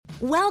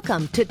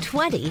Welcome to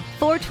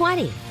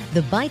 20/420,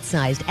 the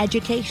bite-sized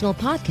educational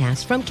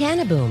podcast from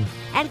Cannaboom.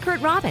 And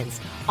Kurt Robbins,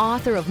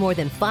 author of more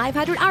than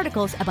 500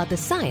 articles about the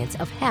science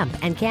of hemp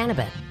and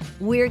cannabis.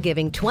 We're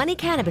giving 20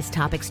 cannabis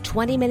topics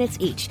 20 minutes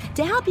each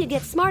to help you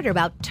get smarter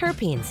about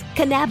terpenes,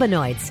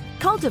 cannabinoids,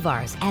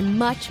 cultivars, and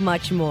much,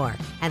 much more.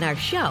 And our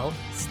show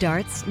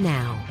starts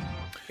now.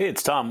 Hey,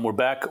 it's Tom. We're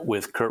back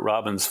with Kurt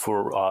Robbins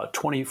for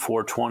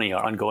 20/420,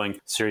 our ongoing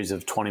series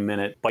of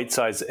 20-minute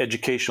bite-sized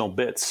educational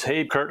bits.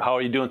 Hey, Kurt, how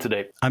are you doing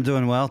today? I'm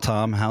doing well,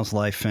 Tom. How's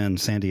life in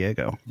San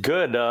Diego?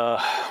 Good.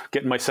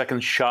 Getting my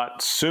second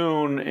shot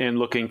soon and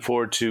looking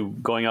forward to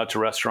going out to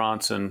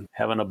restaurants and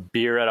having a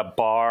beer at a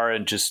bar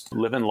and just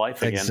living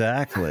life again.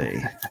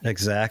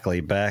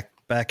 Exactly.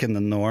 Back in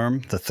the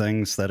norm, the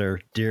things that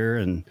are dear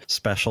and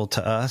special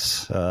to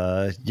us.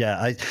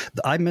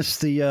 I miss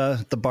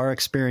the bar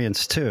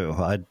experience too.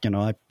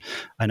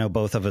 I know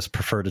both of us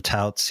prefer to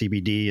tout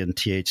CBD and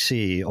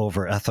THC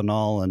over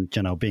ethanol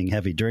and being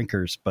heavy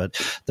drinkers, but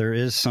there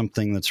is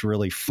something that's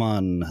really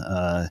fun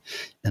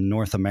in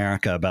North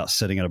America about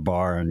sitting at a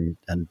bar and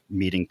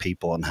meeting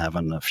people and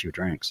having a few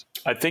drinks.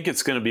 I think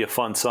it's going to be a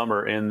fun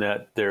summer in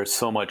that there's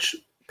so much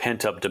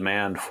pent up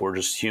demand for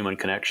just human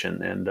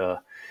connection and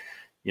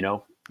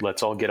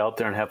let's all get out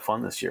there and have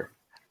fun this year.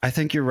 I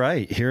think you're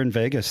right. Here in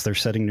Vegas, they're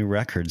setting new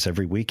records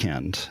every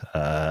weekend.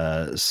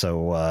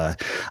 So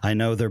I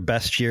know their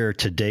best year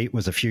to date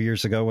was a few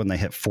years ago when they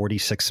hit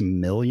 46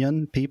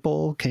 million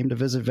people came to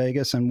visit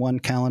Vegas in one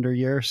calendar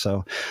year.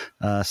 So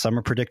some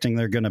are predicting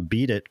they're going to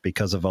beat it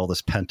because of all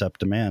this pent up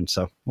demand.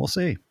 So we'll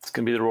see. It's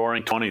going to be the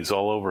Roaring 20s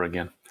all over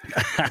again.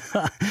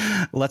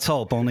 Let's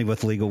hope, only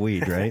with legal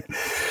weed, right?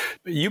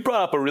 You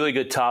brought up a really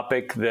good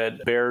topic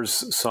that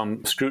bears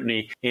some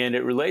scrutiny, and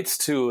it relates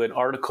to an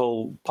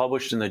article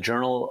published in the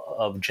Journal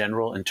of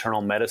General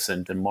Internal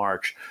Medicine in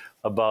March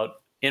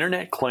about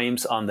internet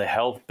claims on the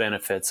health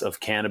benefits of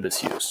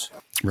cannabis use.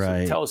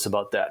 Right. So tell us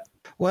about that.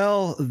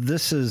 Well,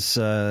 this is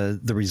the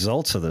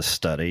results of this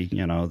study,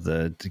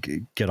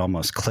 get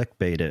almost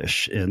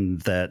clickbait-ish in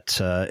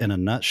that, in a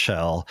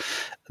nutshell,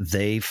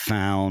 they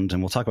found,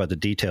 and we'll talk about the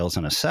details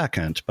in a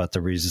second, but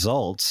the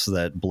results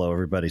that blow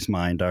everybody's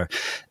mind are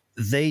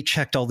they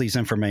checked all these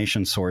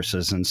information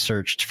sources and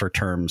searched for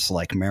terms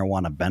like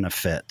marijuana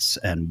benefits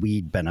and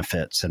weed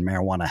benefits and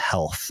marijuana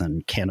health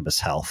and cannabis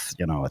health,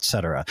 et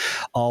cetera,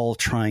 all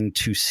trying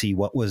to see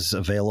what was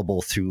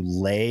available through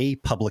lay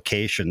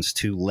publications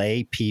to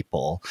lay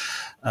people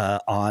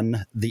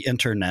on the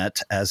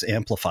internet as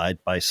amplified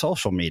by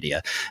social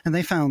media. And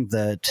they found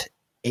that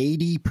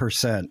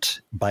 80%,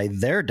 by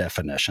their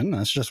definition,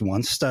 that's just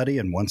one study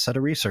and one set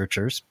of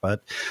researchers,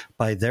 but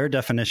by their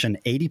definition,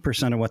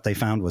 80% of what they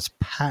found was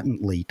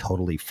patently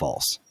totally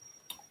false.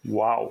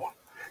 Wow.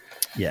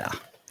 Yeah.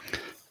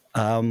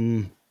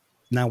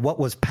 Now, what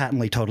was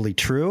patently totally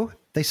true?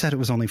 They said it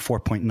was only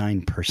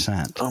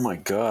 4.9%. Oh, my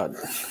God.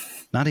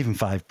 Not even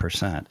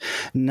 5%.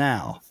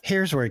 Now,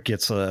 here's where it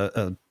gets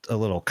a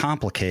little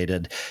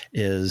complicated.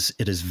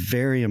 It is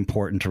very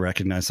important to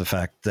recognize the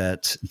fact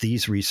that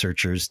these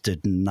researchers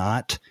did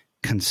not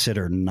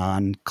consider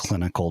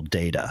non-clinical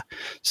data.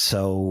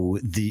 So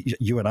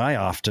you and I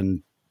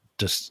often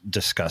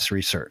discuss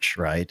research,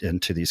 right,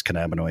 into these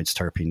cannabinoids,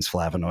 terpenes,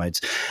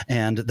 flavonoids.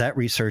 And that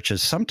research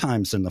is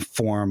sometimes in the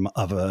form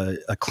of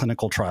a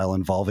clinical trial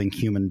involving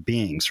human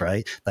beings,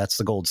 right? That's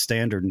the gold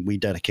standard. And we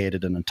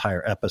dedicated an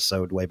entire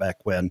episode way back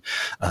when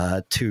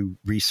to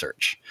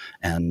research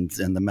and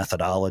the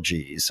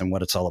methodologies and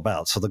what it's all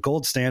about. So the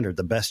gold standard,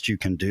 the best you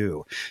can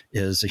do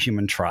is a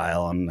human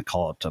trial, and they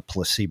call it a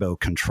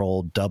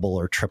placebo-controlled double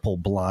or triple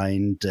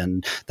blind.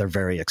 And they're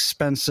very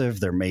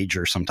expensive. They're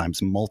major,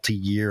 sometimes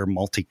multi-year,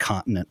 multi-continent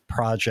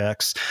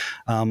projects.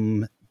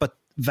 But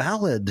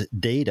valid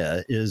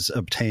data is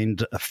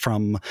obtained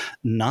from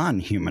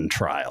non-human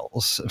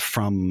trials,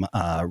 from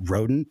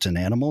rodent and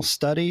animal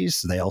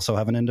studies. They also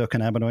have an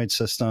endocannabinoid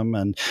system,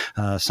 and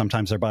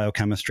sometimes their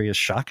biochemistry is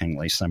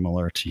shockingly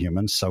similar to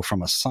humans. So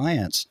from a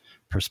science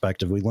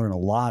perspective, we learn a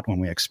lot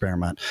when we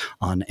experiment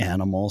on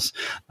animals.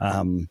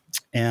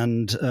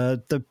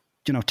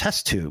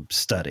 Test tube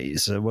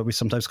studies, what we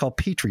sometimes call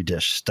Petri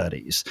dish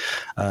studies,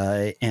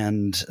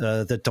 and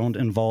that don't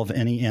involve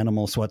any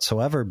animals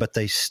whatsoever, but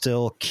they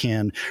still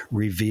can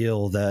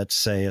reveal that,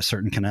 say, a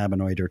certain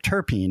cannabinoid or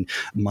terpene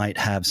might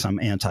have some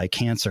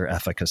anti-cancer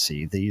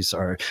efficacy.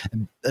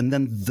 And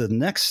then the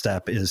next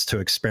step is to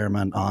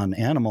experiment on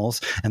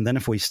animals. And then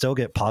if we still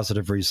get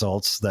positive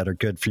results that are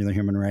good for the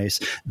human race,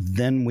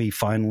 then we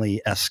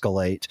finally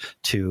escalate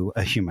to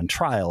a human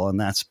trial. And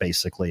that's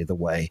basically the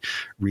way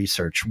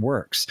research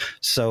works.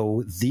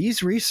 So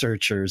these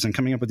researchers, and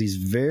coming up with these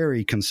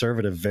very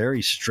conservative,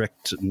 very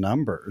strict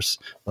numbers,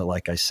 but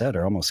like I said,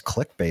 are almost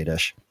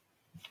clickbaitish,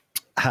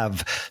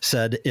 have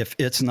said if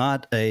it's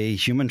not a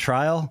human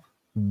trial,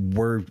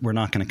 we're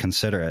not going to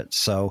consider it.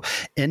 So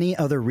any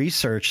other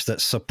research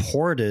that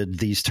supported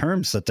these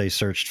terms that they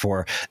searched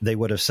for, they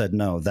would have said,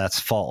 no, that's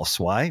false.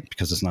 Why?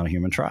 Because it's not a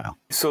human trial.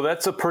 So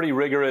that's a pretty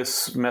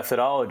rigorous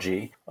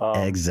methodology.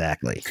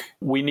 Exactly.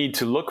 We need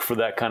to look for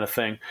that kind of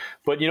thing.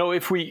 But,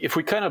 if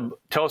we kind of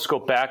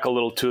telescope back a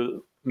little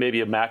to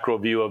maybe a macro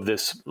view of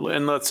this,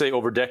 and let's say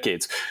over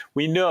decades,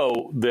 we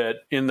know that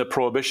in the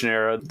Prohibition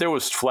era, there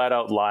was flat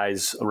out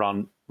lies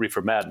around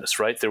reefer madness,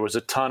 right? There was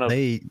a ton of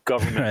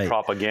government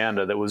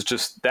propaganda that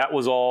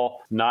was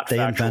all not factual.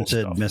 They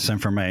invented stuff.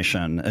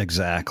 Misinformation,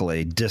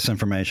 exactly.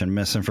 Disinformation,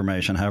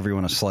 misinformation, however you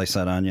want to slice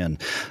that onion.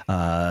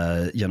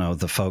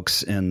 The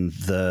folks in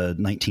the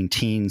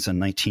 19-teens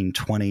and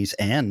 1920s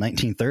and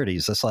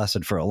 1930s, this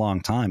lasted for a long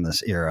time,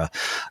 this era,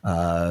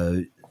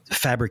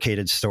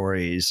 fabricated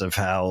stories of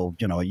how,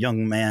 a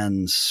young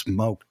man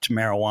smoked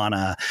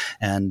marijuana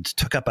and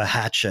took up a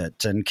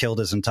hatchet and killed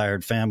his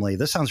entire family.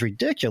 This sounds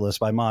ridiculous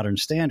by modern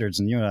standards,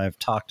 and you and I have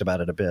talked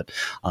about it a bit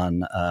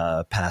on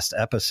past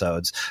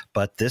episodes.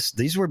 But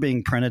these were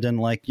being printed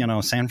in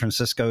San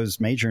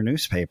Francisco's major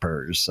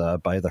newspapers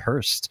by the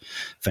Hearst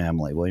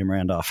family, William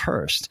Randolph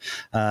Hearst.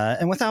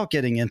 And without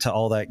getting into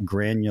all that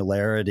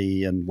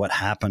granularity and what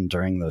happened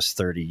during those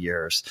 30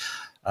 years,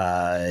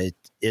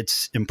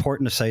 it's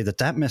important to say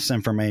that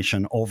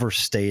misinformation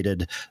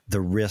overstated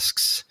the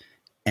risks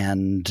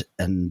and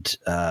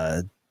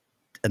the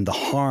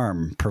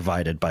harm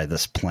provided by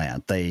this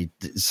plant.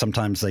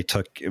 Sometimes they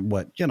took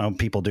what,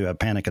 people do have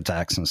panic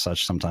attacks and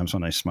such sometimes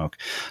when they smoke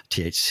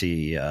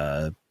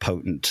THC,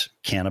 potent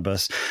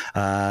cannabis.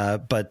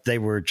 But they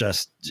were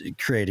just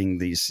creating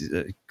these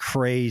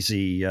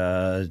crazy,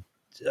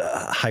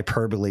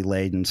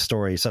 hyperbole-laden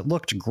stories that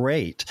looked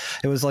great.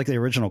 It was like the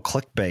original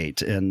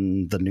clickbait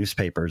in the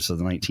newspapers of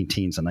the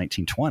 19-teens and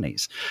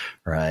 1920s,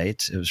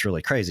 right? It was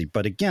really crazy.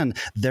 But again,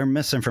 their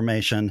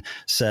misinformation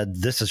said,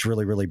 this is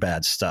really, really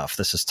bad stuff.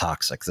 This is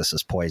toxic. This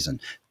is poison.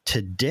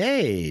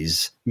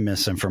 Today's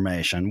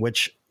misinformation,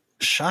 which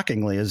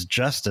shockingly is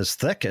just as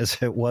thick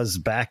as it was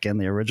back in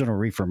the original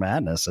Reefer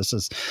Madness. This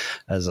is,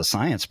 as a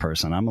science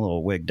person, I'm a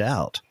little wigged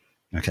out.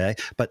 Okay.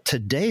 But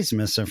today's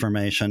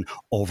misinformation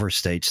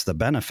overstates the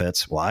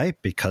benefits. Why?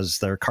 Because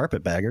they're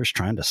carpetbaggers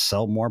trying to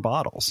sell more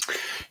bottles.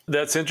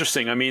 That's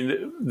interesting. I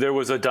mean, there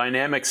was a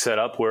dynamic set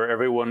up where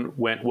everyone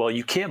went, well,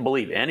 you can't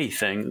believe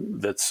anything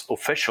that's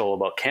official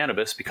about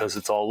cannabis because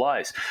it's all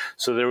lies.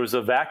 So there was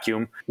a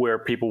vacuum where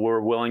people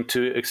were willing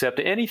to accept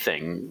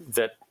anything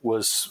that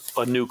was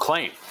a new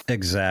claim.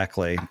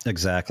 Exactly.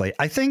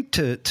 I think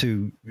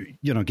to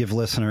give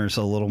listeners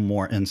a little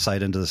more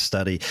insight into the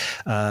study,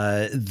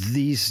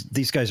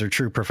 these guys are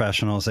true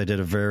professionals. They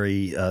did a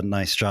very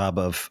nice job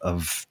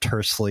of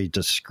tersely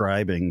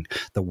describing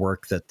the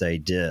work that they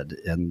did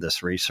in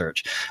this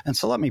research. And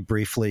so let me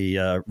briefly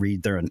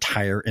read their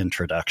entire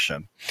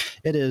introduction.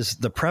 It is,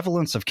 the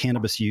prevalence of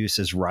cannabis use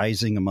is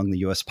rising among the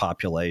U.S.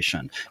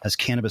 population. As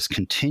cannabis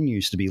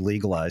continues to be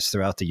legalized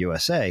throughout the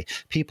USA,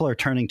 people are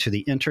turning to the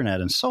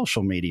internet and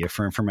social media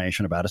for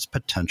information about its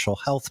potential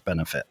health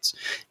benefits.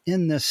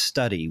 In this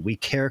study, we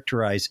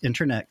characterize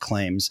internet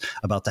claims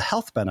about the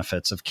health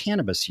benefits of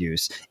cannabis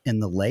use in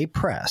the lay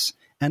press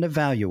and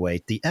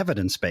evaluate the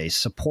evidence base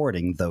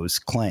supporting those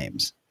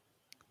claims.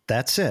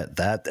 That's it.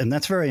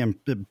 That's very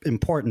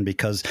important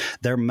because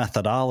their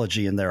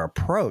methodology and their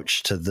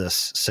approach to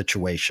this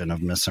situation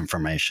of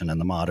misinformation in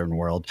the modern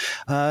world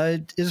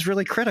is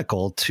really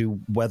critical to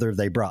whether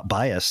they brought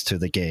bias to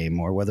the game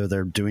or whether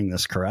they're doing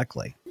this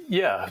correctly.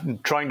 Yeah,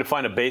 trying to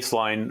find a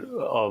baseline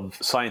of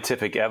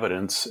scientific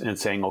evidence and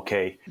saying,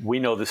 okay, we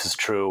know this is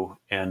true,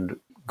 and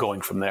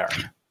going from there.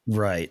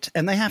 Right.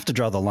 And they have to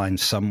draw the line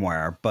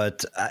somewhere.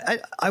 But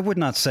I would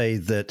not say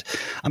that,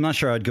 I'm not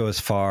sure I'd go as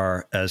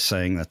far as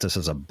saying that this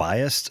is a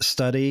biased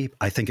study.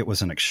 I think it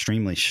was an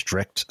extremely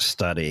strict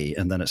study.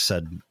 And then it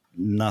said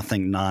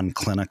nothing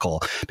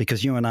non-clinical,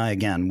 because you and I,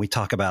 again, we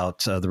talk about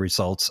the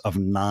results of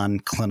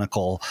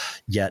non-clinical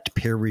yet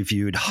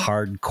peer-reviewed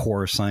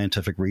hardcore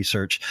scientific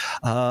research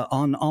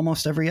on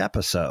almost every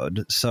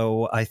episode.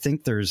 So I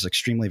think there's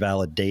extremely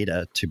valid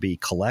data to be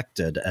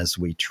collected as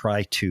we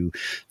try to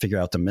figure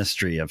out the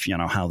mystery of,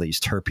 how these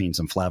terpenes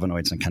and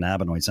flavonoids and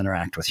cannabinoids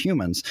interact with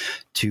humans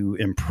to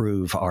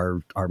improve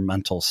our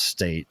mental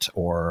state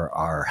or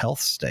our health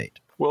state.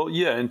 Well,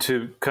 yeah, and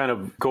to kind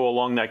of go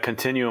along that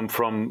continuum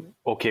from,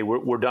 okay,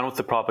 we're done with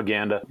the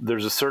propaganda.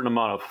 There's a certain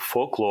amount of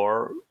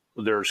folklore.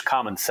 There's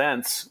common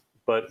sense,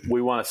 but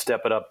we want to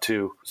step it up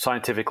to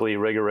scientifically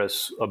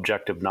rigorous,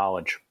 objective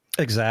knowledge.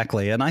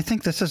 Exactly. And I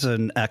think this is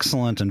an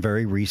excellent and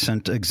very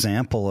recent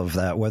example of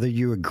that, whether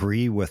you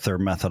agree with their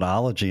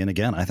methodology. And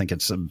again, I think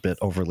it's a bit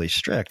overly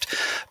strict,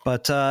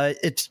 but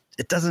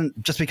it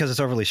doesn't, just because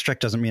it's overly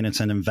strict doesn't mean it's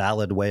an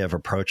invalid way of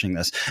approaching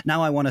this.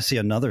 Now I want to see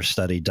another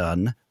study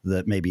done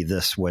that maybe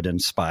this would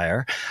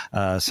inspire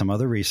some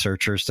other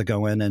researchers to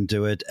go in and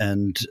do it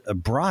and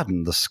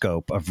broaden the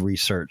scope of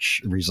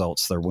research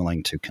results they're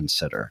willing to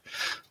consider.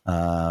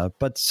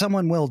 But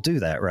someone will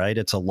do that, right?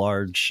 It's a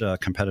large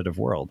competitive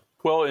world.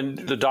 Well, and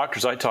the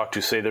doctors I talk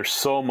to say there's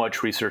so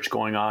much research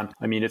going on.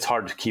 I mean, it's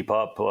hard to keep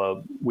up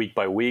week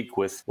by week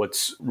with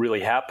what's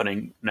really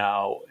happening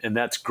now, and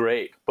that's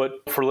great.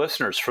 But for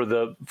listeners, for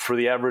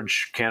the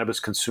average cannabis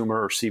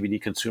consumer or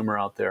CBD consumer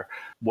out there,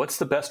 what's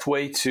the best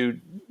way to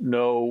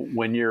know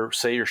when you're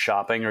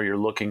shopping or you're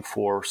looking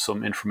for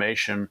some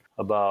information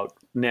about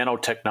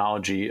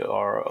nanotechnology?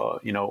 Are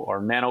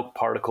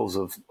nanoparticles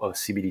of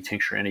CBD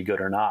tincture any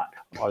good or not?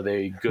 Are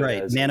they good?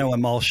 Right,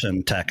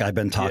 nanoemulsion tech. I've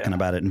been talking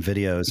about it in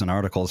videos and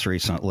articles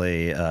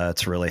recently.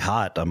 It's really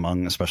hot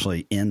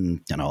especially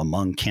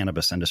among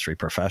cannabis industry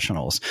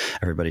professionals.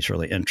 Everybody's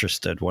really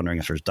interested, wondering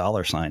if there's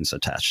dollar signs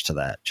attached to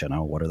that.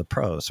 What are the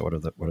pros? What are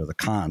the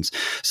cons?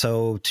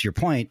 So to your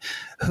point,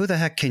 who the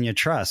heck can you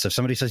trust? If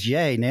somebody says,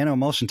 "Yay,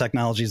 nanoemulsion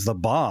technology is the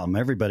bomb.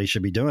 Everybody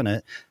should be doing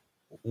it."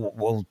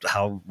 Well,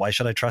 why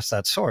should I trust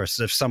that source?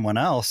 If someone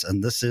else,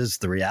 and this is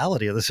the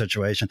reality of the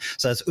situation,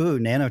 says, "Ooh,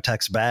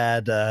 nanotech's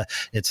bad.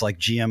 It's like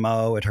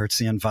GMO. It hurts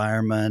the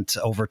environment.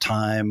 Over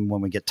time,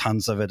 when we get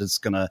tons of it, it's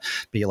going to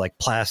be like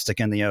plastic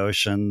in the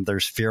ocean."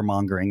 There's fear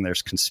mongering.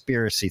 There's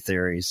conspiracy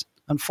theories.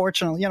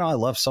 Unfortunately, I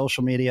love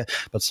social media,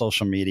 but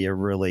social media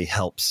really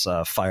helps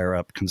fire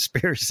up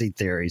conspiracy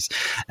theories.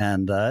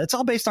 And it's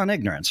all based on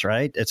ignorance,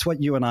 right? It's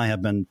what you and I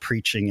have been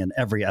preaching in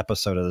every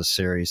episode of the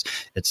series.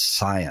 It's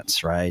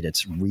science, right?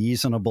 It's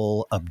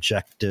reasonable,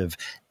 objective,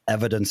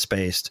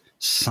 evidence-based,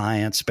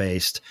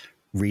 science-based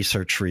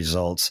research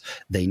results.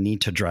 They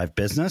need to drive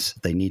business,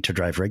 they need to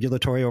drive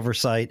regulatory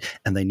oversight,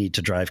 and they need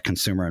to drive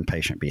consumer and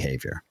patient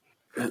behavior.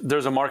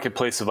 There's a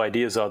marketplace of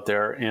ideas out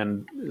there,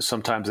 and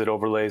sometimes it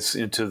overlays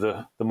into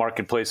the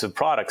marketplace of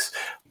products.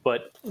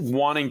 But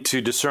wanting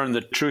to discern the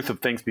truth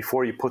of things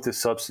before you put this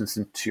substance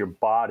into your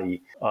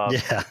body,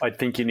 I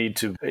think you need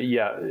to,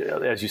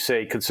 as you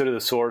say, consider the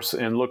source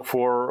and look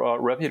for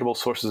reputable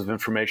sources of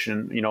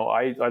information.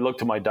 I look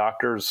to my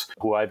doctors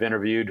who I've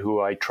interviewed,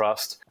 who I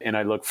trust, and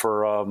I look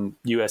for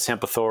U.S.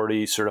 Hemp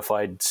Authority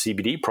certified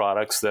CBD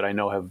products that I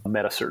know have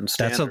met a certain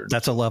standard.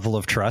 That's a level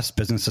of trust.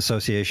 Business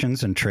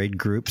associations and trade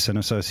groups and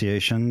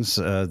associations,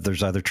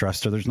 there's either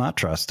trust or there's not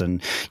trust.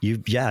 And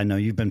I know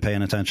you've been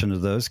paying attention to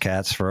those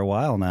cats for a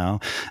while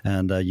now,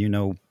 and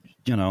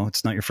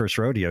it's not your first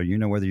rodeo. You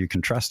know whether you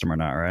can trust them or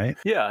not, right?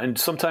 Yeah, and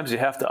sometimes you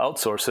have to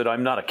outsource it.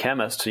 I'm not a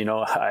chemist.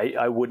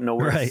 I wouldn't know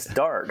where to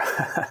start.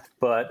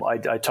 But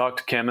I talk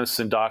to chemists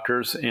and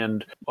doctors,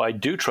 and I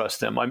do trust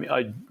them. I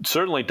mean,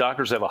 certainly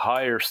doctors have a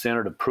higher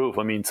standard of proof.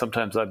 I mean,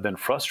 sometimes I've been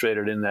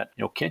frustrated in that,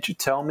 can't you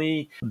tell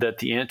me that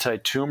the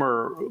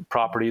anti-tumor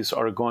properties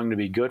are going to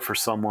be good for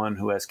someone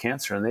who has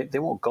cancer? And they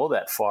won't go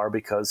that far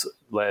because,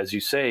 as you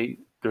say,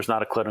 there's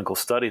not a clinical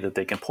study that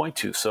they can point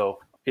to. So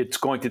it's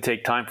going to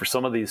take time for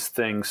some of these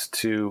things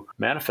to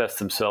manifest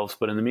themselves.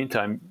 But in the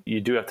meantime, you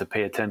do have to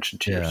pay attention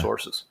to your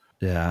sources.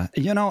 Yeah.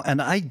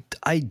 And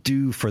I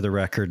do, for the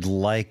record,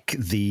 like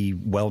the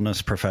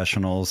wellness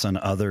professionals and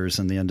others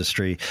in the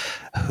industry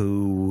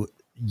who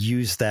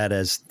use that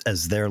as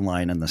their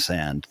line in the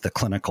sand, the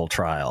clinical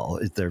trial.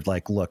 They're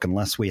like, look,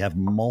 unless we have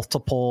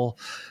multiple,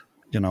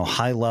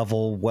 high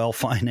level,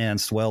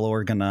 well-financed,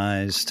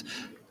 well-organized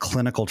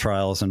clinical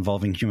trials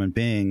involving human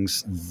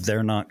beings,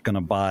 they're not going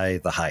to buy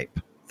the hype.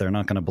 They're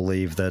not going to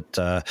believe that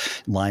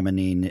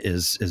limonene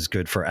is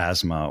good for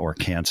asthma or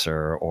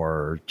cancer,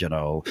 or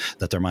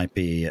that there might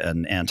be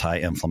an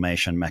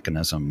anti-inflammation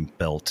mechanism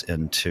built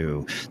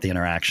into the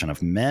interaction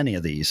of many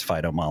of these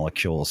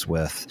phytomolecules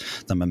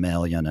with the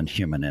mammalian and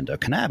human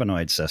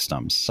endocannabinoid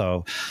systems.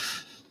 So,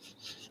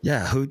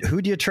 yeah,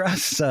 who do you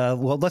trust?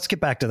 Well, let's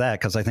get back to that,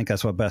 because I think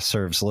that's what best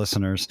serves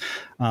listeners.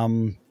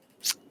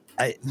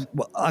 I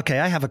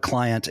have a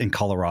client in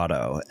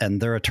Colorado,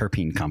 and they're a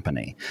terpene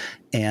company,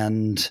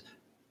 and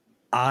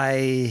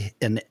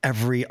in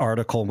every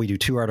article, we do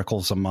 2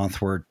 articles a month.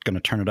 We're going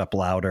to turn it up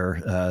louder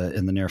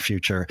in the near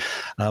future,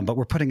 but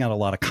we're putting out a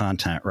lot of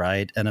content,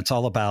 right? And it's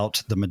all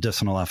about the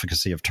medicinal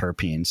efficacy of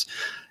terpenes.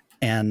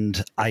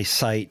 And I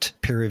cite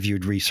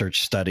peer-reviewed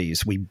research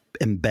studies. We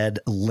embed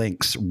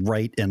links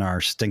right in our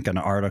stinking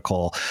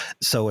article.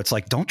 So it's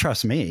like, don't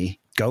trust me.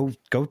 Go.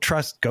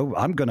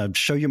 I'm going to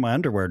show you my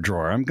underwear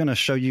drawer. I'm going to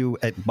show you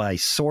my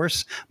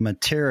source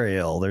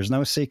material. There's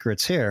no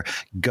secrets here.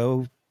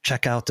 Go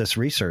check out this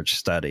research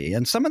study.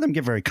 And some of them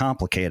get very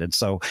complicated.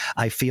 So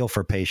I feel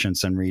for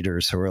patients and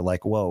readers who are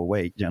like, whoa,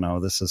 wait,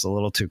 this is a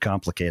little too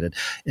complicated.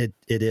 It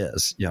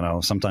is,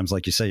 sometimes,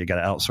 like you say, you got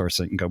to outsource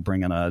it and go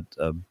bring in a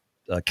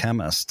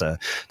chemist to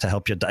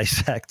help you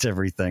dissect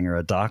everything, or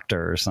a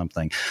doctor or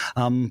something.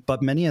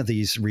 But many of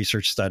these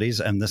research studies,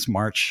 and this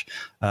March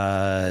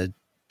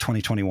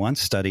 2021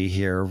 study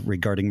here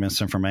regarding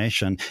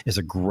misinformation is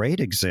a great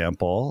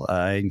example.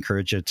 I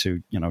encourage you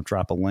to,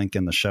 drop a link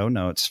in the show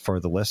notes for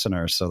the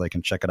listeners so they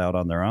can check it out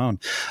on their own.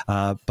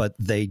 But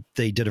they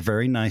did a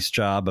very nice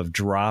job of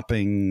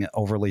dropping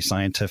overly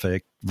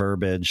scientific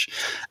verbiage,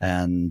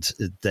 and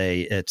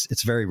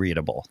it's very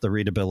readable. The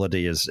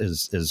readability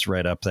is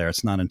right up there.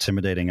 It's not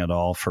intimidating at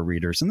all for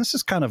readers. And this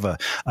is kind of a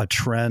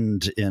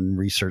trend in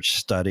research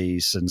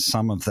studies. And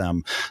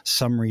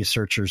some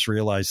researchers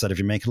realize that if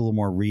you make it a little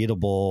more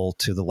readable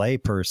to the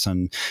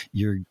layperson,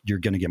 you're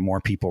going to get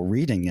more people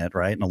reading it,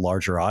 right? And a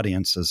larger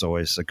audience is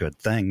always a good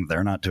thing.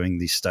 They're not doing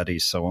these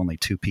studies so only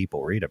 2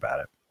 people read about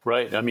it.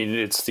 Right. I mean,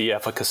 it's the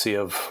efficacy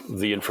of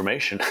the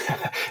information.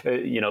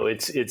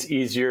 It's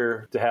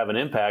easier to have an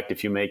impact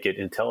if you make it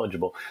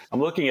intelligible. I'm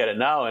looking at it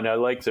now, and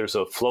there's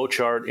a flow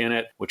chart in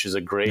it, which is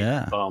a great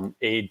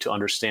aid to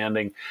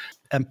understanding.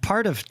 And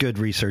part of good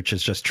research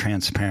is just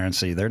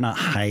transparency. They're not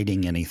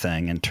hiding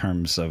anything in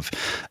terms of,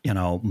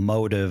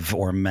 motive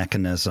or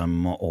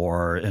mechanism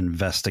or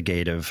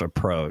investigative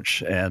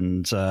approach.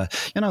 And,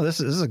 this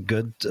is a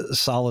good,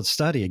 solid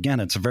study. Again,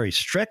 it's a very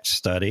strict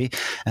study.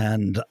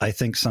 And I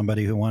think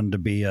somebody who wanted to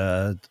be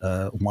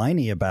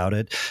whiny about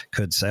it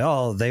could say,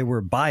 oh, they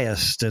were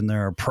biased in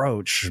their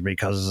approach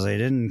because they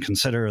didn't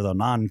consider the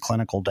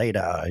non-clinical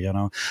data,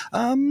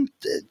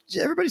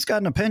 Everybody's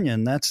got an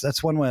opinion.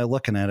 That's one way of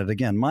looking at it.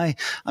 Again,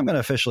 I'm going to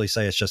officially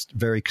say it's just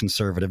very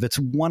conservative. It's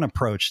one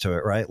approach to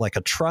it, right? Like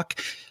a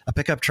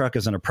pickup truck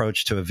is an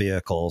approach to a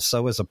vehicle.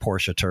 So is a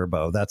Porsche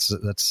Turbo.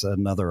 That's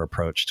another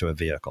approach to a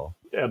vehicle.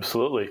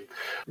 Absolutely.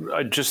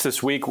 Just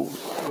this week,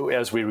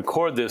 as we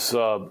record this,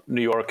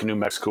 New York and New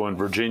Mexico and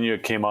Virginia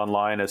came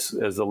online as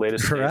the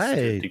latest states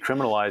to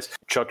decriminalize.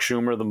 Chuck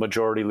Schumer, the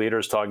majority leader,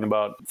 is talking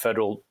about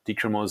federal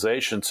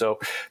decriminalization. So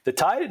the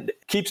tide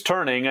keeps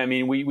turning. I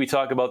mean, we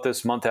talk about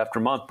this month after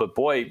month, but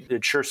boy,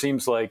 it sure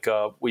seems like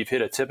we've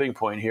hit a tipping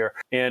point here.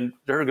 And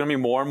there are going to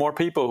be more and more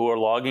people who are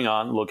logging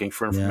on looking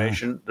for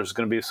information. Yeah. There's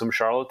going to be some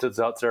charlatans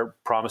out there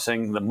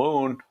promising the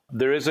moon.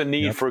 There is a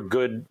need for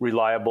good,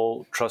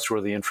 reliable,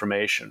 trustworthy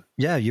information.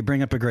 Yeah, you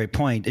bring up a great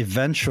point.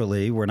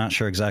 Eventually, we're not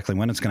sure exactly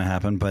when it's going to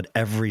happen, but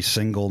every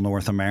single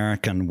North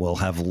American will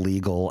have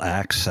legal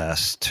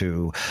access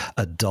to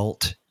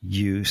adult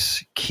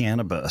use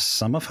cannabis,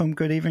 some of whom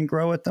could even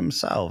grow it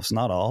themselves.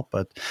 Not all,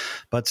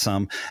 but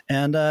some.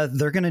 And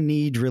they're going to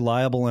need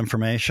reliable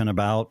information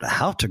about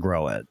how to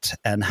grow it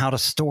and how to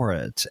store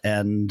it.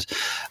 And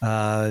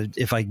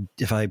if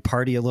I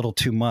party a little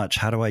too much,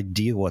 how do I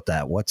deal with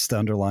that? What's the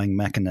underlying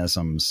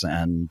mechanisms?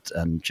 And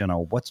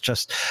what's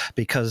just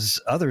because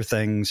other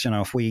things,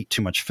 if we eat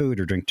too much food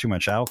or drink too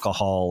much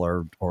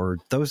alcohol or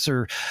those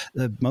are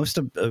most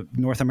of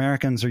North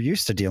Americans are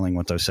used to dealing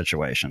with those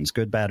situations,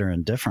 good, bad, or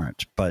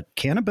indifferent. But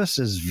cannabis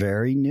is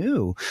very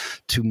new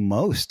to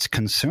most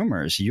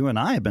consumers. You and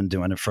I have been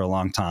doing it for a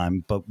long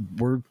time, but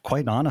we're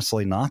quite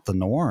honestly not the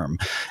norm.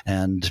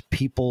 And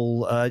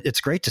people,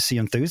 it's great to see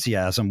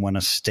enthusiasm when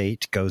a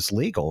state goes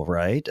legal,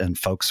 right? And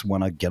folks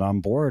want to get on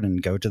board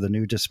and go to the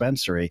new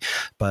dispensary.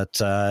 But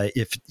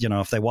if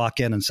they walk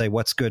in and say,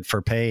 what's good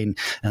for pain?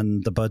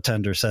 And the bud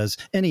tender says,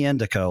 any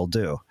indica will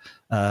do.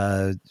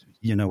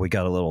 We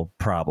got a little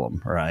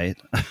problem, right?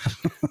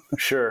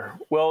 Sure.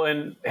 Well,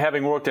 and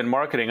having worked in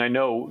marketing, I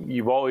know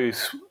you've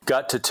always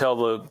got to tell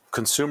the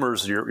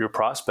consumers, your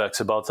prospects,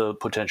 about the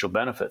potential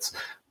benefits.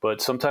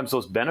 But sometimes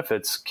those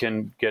benefits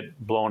can get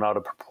blown out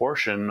of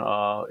proportion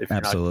if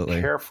you're not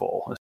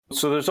careful.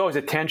 So there's always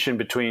a tension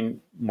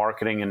between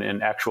marketing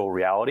and actual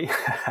reality.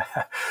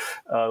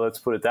 Let's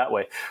put it that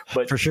way.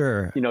 But for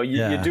sure, you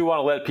do want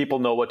to let people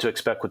know what to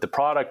expect with the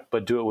product,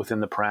 but do it within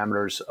the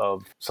parameters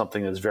of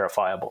something that's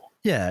verifiable.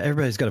 Yeah,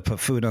 everybody's got to put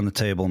food on the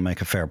table and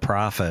make a fair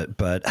profit,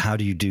 but how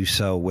do you do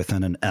so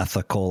within an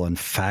ethical and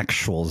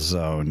factual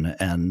zone?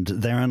 And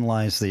therein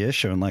lies the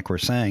issue. And like we're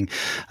saying,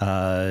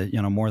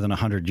 more than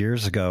 100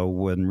 years ago,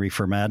 when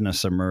reefer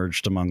madness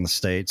emerged among the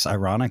states,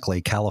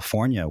 ironically,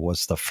 California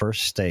was the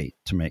first state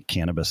to make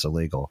cannabis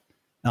illegal.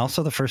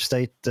 Also the first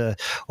state,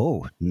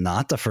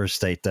 not the first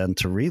state then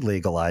to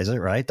re-legalize it,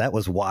 right? That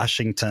was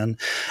Washington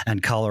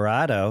and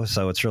Colorado.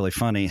 So it's really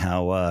funny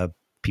how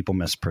people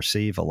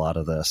misperceive a lot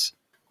of this.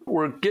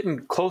 We're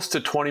getting close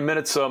to 20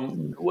 minutes.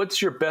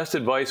 What's your best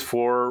advice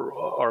for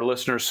our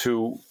listeners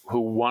who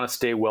want to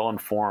stay well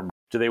informed?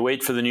 Do they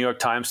wait for the New York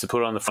Times to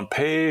put it on the front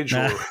page?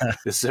 Or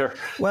is there...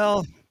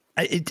 Well...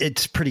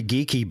 It's pretty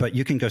geeky, but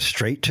you can go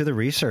straight to the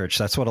research.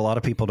 That's what a lot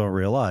of people don't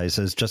realize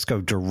is just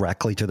go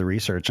directly to the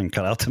research and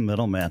cut out the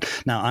middleman.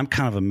 Now, I'm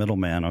kind of a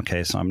middleman,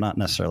 okay, so I'm not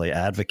necessarily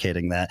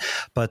advocating that.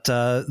 But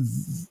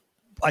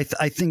I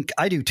think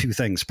I do 2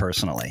 things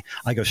personally.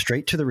 I go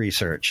straight to the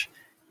research.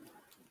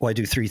 Well, I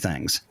do 3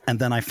 things. And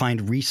then I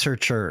find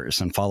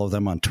researchers and follow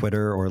them on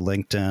Twitter or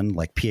LinkedIn,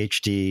 like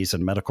PhDs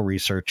and medical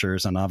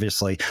researchers. And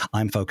obviously,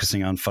 I'm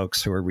focusing on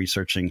folks who are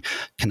researching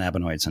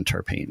cannabinoids and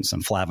terpenes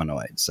and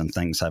flavonoids and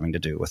things having to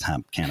do with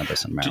hemp,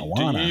 cannabis, and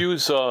marijuana. Do you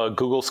use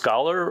Google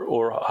Scholar,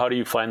 or how do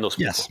you find those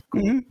people? Yes.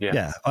 Mm-hmm.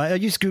 Yeah. I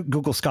use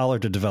Google Scholar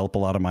to develop a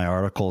lot of my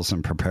articles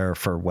and prepare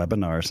for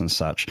webinars and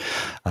such,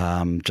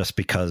 just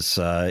because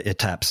it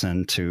taps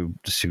into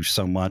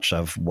so much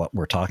of what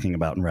we're talking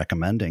about and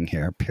recommending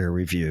here,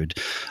 peer-reviewed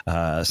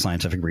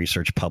scientific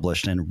research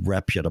published in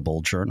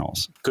reputable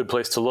journals. Good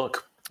place to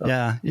look. So.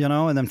 Yeah,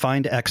 and then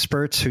find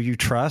experts who you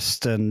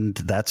trust, and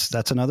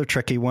that's another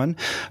tricky one.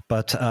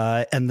 But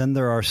and then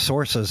there are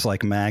sources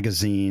like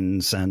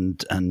magazines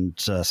and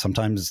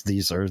sometimes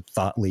these are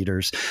thought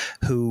leaders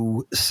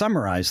who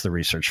summarize the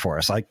research for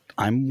us.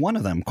 I'm one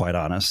of them, quite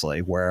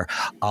honestly, where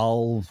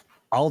I'll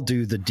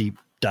do the deep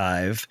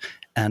dive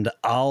and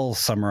I'll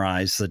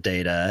summarize the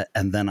data,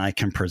 and then I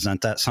can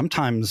present that.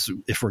 Sometimes,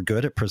 if we're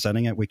good at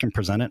presenting it, we can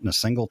present it in a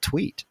single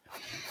tweet,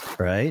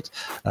 right?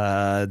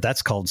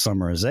 That's called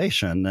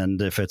summarization.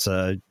 And if it's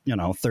a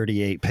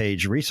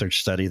 38-page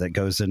research study that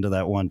goes into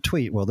that one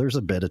tweet, well, there's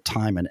a bit of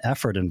time and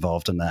effort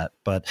involved in that.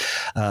 But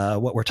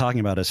what we're talking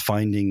about is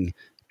finding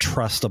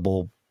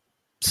trustable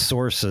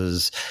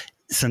sources.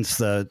 Since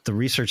the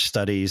research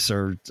studies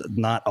are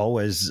not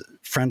always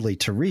friendly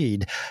to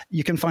read,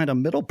 you can find a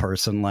middle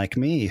person like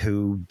me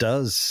who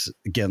does,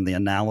 again, the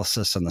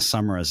analysis and the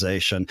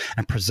summarization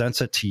and presents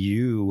it to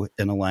you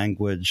in a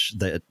language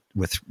that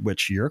with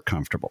which you're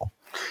comfortable.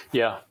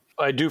 Yeah.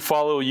 I do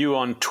follow you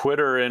on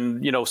Twitter,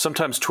 and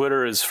sometimes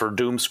Twitter is for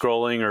doom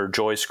scrolling or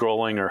joy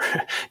scrolling, or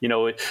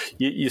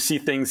you see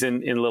things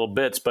in little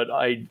bits. But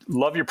I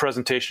love your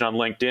presentation on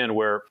LinkedIn,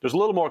 where there's a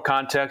little more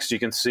context. You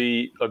can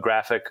see a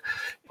graphic.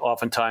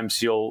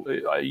 Oftentimes,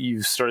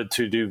 you've started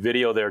to do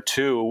video there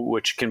too,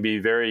 which can be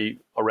very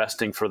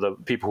arresting for the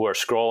people who are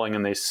scrolling,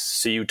 and they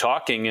see you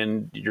talking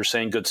and you're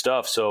saying good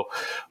stuff. So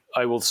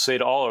I will say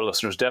to all our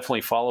listeners,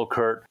 definitely follow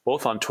Kurt,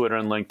 both on Twitter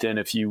and LinkedIn,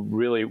 if you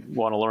really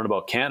want to learn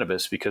about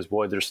cannabis, because,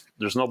 boy, there's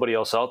nobody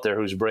else out there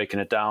who's breaking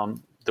it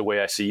down the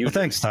way I see you. Well,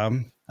 thanks,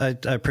 Tom. I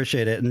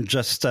appreciate it. And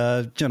just,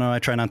 I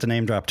try not to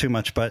name drop too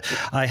much, but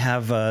I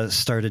have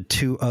started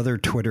 2 other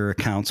Twitter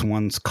accounts.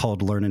 One's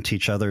called Learn and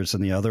Teach Others,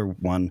 and the other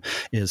one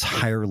is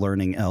Higher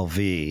Learning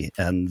LV.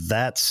 And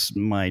that's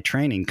my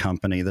training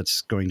company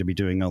that's going to be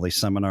doing all these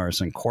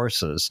seminars and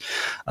courses.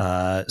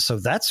 So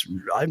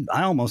I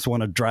almost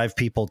want to drive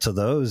people to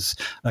those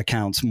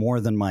accounts more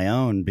than my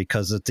own,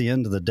 because at the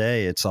end of the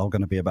day, it's all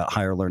going to be about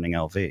Higher Learning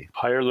LV.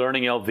 Higher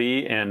Learning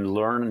LV and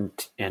Learn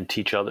and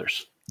Teach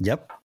Others.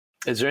 Yep.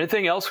 Is there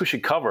anything else we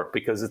should cover?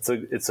 Because it's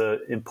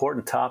a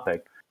important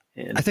topic.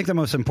 And I think the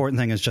most important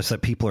thing is just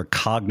that people are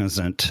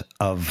cognizant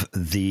of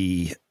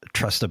the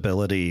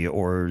trustability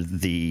or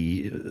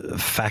the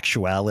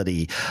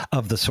factuality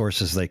of the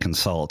sources they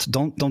consult.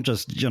 Don't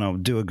just,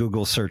 do a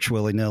Google search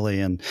willy-nilly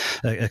and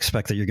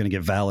expect that you're going to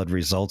get valid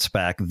results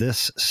back.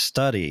 This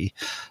study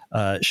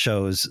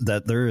shows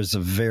that there is a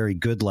very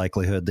good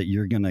likelihood that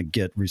you're going to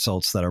get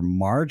results that are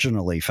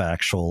marginally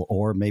factual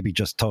or maybe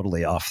just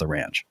totally off the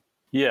range.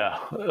 Yeah,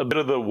 a bit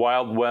of the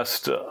Wild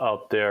West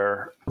out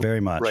there very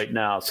much right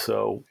now.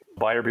 So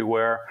buyer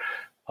beware,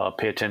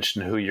 pay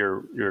attention to who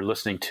you're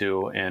listening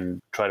to, and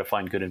try to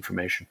find good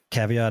information.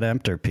 Caveat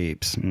emptor,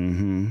 peeps.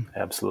 Mm-hmm.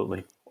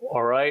 Absolutely.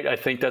 All right, I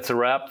think that's a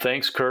wrap.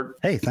 Thanks, Kurt.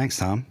 Hey, thanks,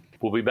 Tom.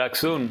 We'll be back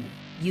soon.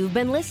 You've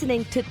been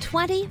listening to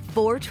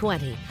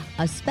 2420,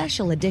 a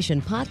special edition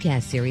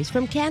podcast series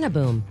from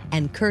Cannaboom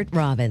and Kurt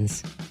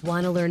Robbins.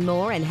 Want to learn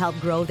more and help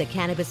grow the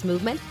cannabis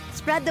movement?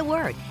 Spread the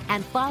word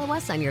and follow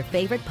us on your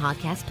favorite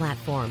podcast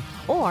platform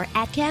or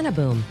at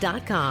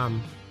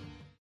cannaboom.com.